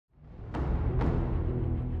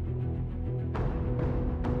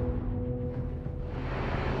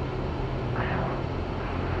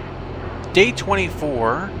day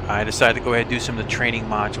 24, I decided to go ahead and do some of the training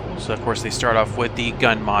modules. Of course, they start off with the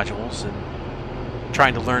gun modules and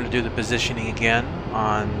trying to learn to do the positioning again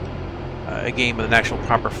on a game with an actual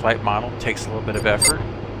proper flight model. Takes a little bit of effort.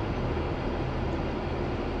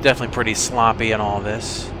 Definitely pretty sloppy on all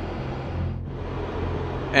this.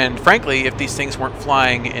 And frankly, if these things weren't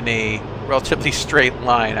flying in a relatively straight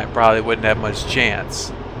line, I probably wouldn't have much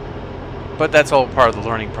chance. But that's all part of the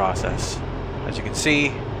learning process. As you can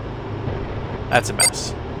see, that's a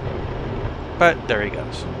mess. But there he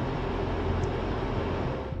goes.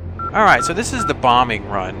 Alright, so this is the bombing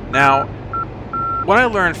run. Now, what I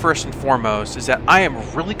learned first and foremost is that I am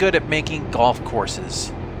really good at making golf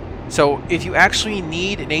courses. So if you actually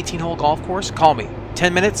need an 18-hole golf course, call me.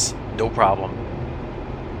 10 minutes, no problem.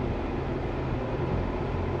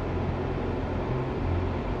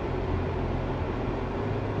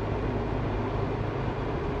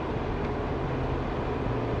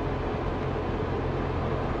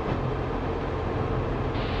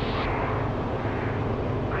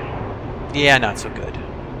 Yeah, not so good.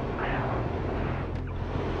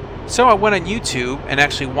 So I went on YouTube and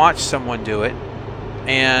actually watched someone do it.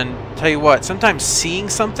 And tell you what, sometimes seeing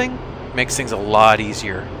something makes things a lot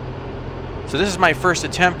easier. So this is my first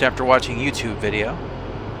attempt after watching a YouTube video.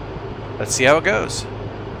 Let's see how it goes.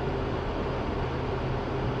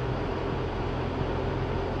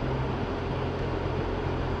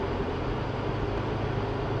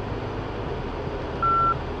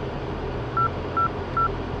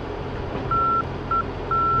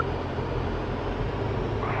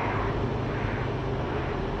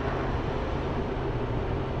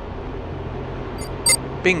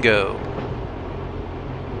 Bingo.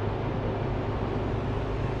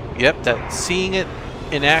 Yep, that seeing it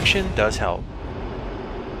in action does help.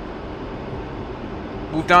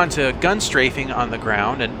 Moved on to gun strafing on the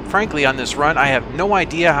ground, and frankly on this run I have no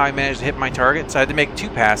idea how I managed to hit my target, so I had to make 2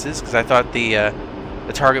 passes because I thought the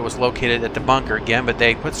target was located at the bunker again, but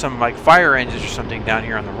they put some like fire engines or something down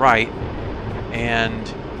here on the right, and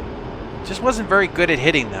just wasn't very good at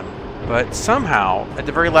hitting them. But somehow, at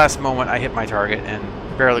the very last moment, I hit my target and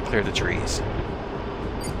barely cleared the trees.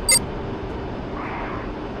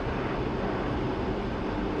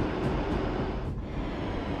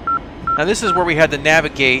 Now this is where we had to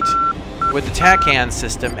navigate with the TACAN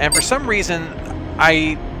system, and for some reason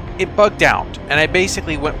it bugged out, and I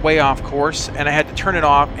basically went way off course, and I had to turn it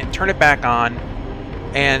off and turn it back on,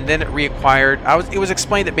 and then it reacquired. It was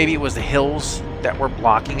explained that maybe it was the hills that were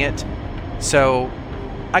blocking it, so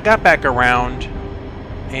I got back around,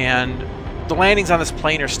 and the landings on this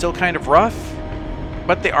plane are still kind of rough,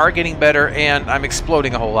 but they are getting better, and I'm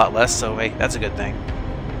exploding a whole lot less, so hey, that's a good thing.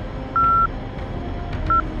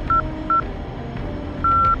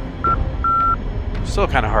 Still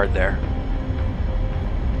kind of hard there.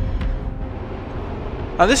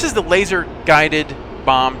 Now this is the laser guided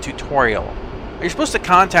bomb tutorial. You're supposed to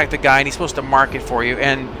contact the guy and he's supposed to mark it for you,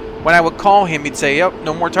 and when I would call him he'd say, yep,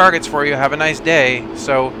 no more targets for you, have a nice day.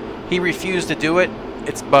 So he refused to do it.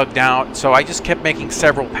 It's bugged out, so I just kept making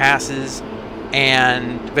several passes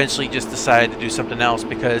and eventually just decided to do something else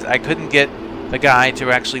because I couldn't get the guy to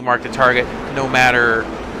actually mark the target no matter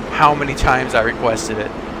how many times I requested it.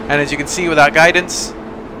 And as you can see, without guidance,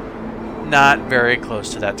 not very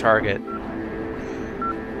close to that target.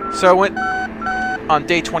 So I went on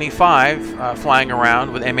day 25 flying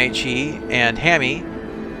around with MHE and Hammy,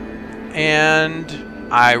 and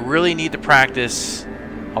I really need to practice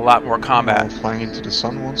a lot more combat. Flying into the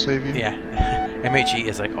sun won't save you? Yeah, MHE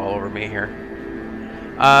is like all over me here.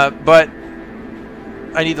 But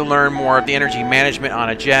I need to learn more of the energy management on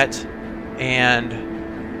a jet,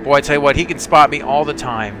 and boy, I tell you what, he can spot me all the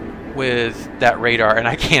time with that radar, and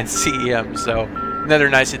I can't see him, so another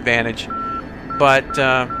nice advantage. But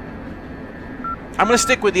I'm going to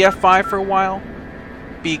stick with the F5 for a while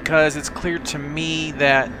because it's clear to me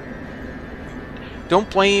that don't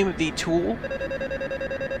blame the tool.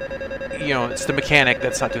 You know, it's the mechanic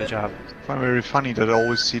that's not doing the job. I find it very funny that I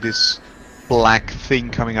always see this black thing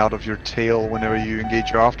coming out of your tail whenever you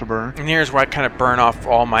engage your afterburner. And here's where I kind of burn off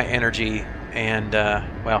all my energy, and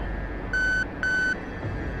well,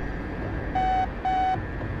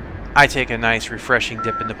 I take a nice refreshing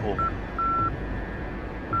dip in the pool.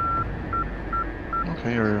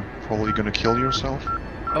 Okay, you're probably gonna kill yourself.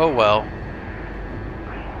 Oh well.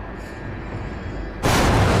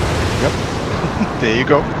 Yep. There you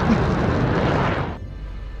go.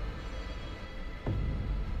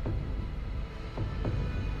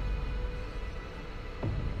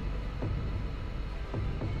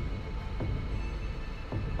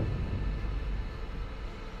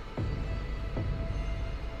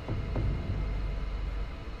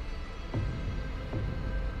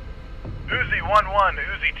 Uzi 1-1,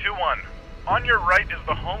 Uzi 2-1. On your right is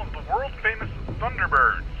the home of the world-famous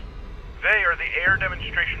Thunderbirds. They are the Air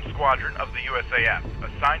Demonstration Squadron of the USAF,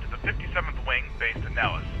 assigned to the 57th Wing based in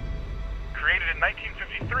Nellis. Created in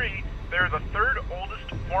 1953, they are the third oldest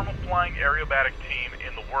formal flying aerobatic team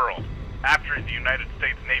in the world, after the United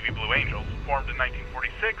States Navy Blue Angels, formed in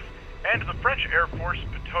 1946, and the French Air Force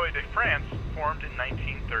Patrouille de France, formed in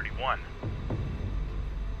 1931.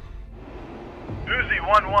 Uzi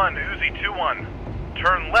 1-1, Uzi 2-1.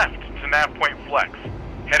 Turn left to nav point flex.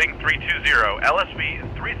 Heading 320,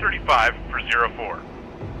 LSV 335 for 04.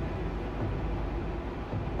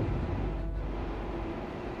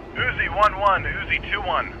 Uzi 1-1, Uzi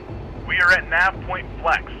 2-1. We are at nav point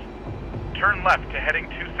flex. Turn left to heading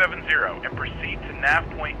 270 and proceed to nav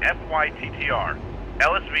point FYTTR.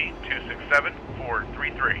 LSV 267 for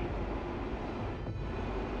 33.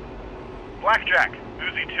 Blackjack,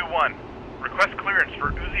 Uzi 2-1. Request clearance for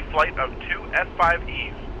Uzi flight of 2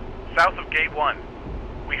 F5Es, south of Gate 1.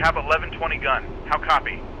 We have 1120 gun. How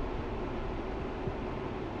copy?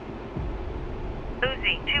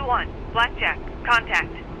 Uzi 2-1, Blackjack,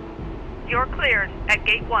 contact. You're cleared at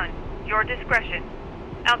Gate 1. Your discretion.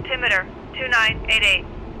 Altimeter 2988,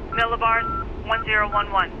 millibars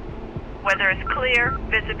 1011. Weather is clear,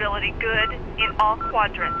 visibility good in all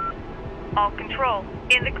quadrants. All control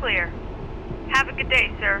in the clear. Have a good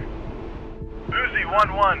day, sir. Uzi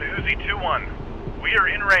 1-1, Uzi 2-1. We are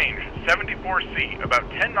in range, 74C, about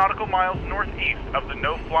 10 nautical miles northeast of the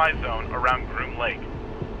no-fly zone around Groom Lake.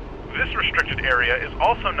 This restricted area is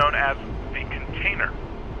also known as the Container.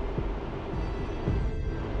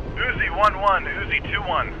 Uzi 1-1, Uzi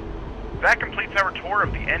 2-1. That completes our tour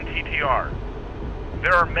of the NTTR.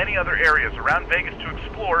 There are many other areas around Vegas to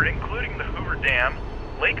explore, including the Hoover Dam,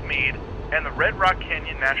 Lake Mead, and the Red Rock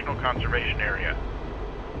Canyon National Conservation Area.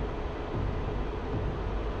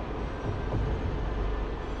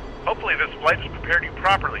 Hopefully this flight has prepared you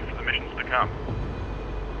properly for the missions to come.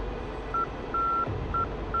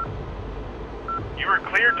 You are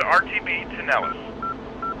cleared to RTB to Nellis.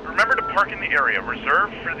 Remember to park in the area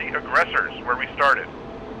reserved for the aggressors where we started.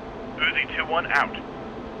 Uzi 2-1 out.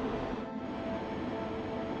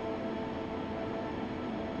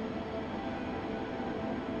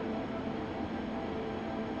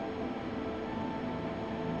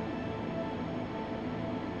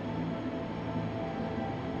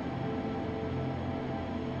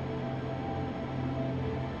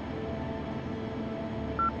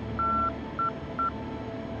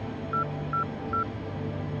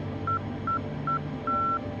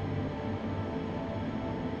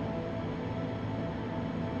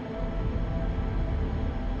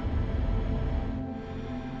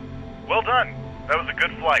 Well done. That was a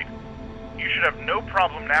good flight. You should have no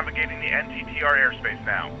problem navigating the NTTR airspace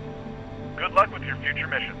now. Good luck with your future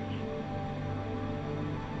missions.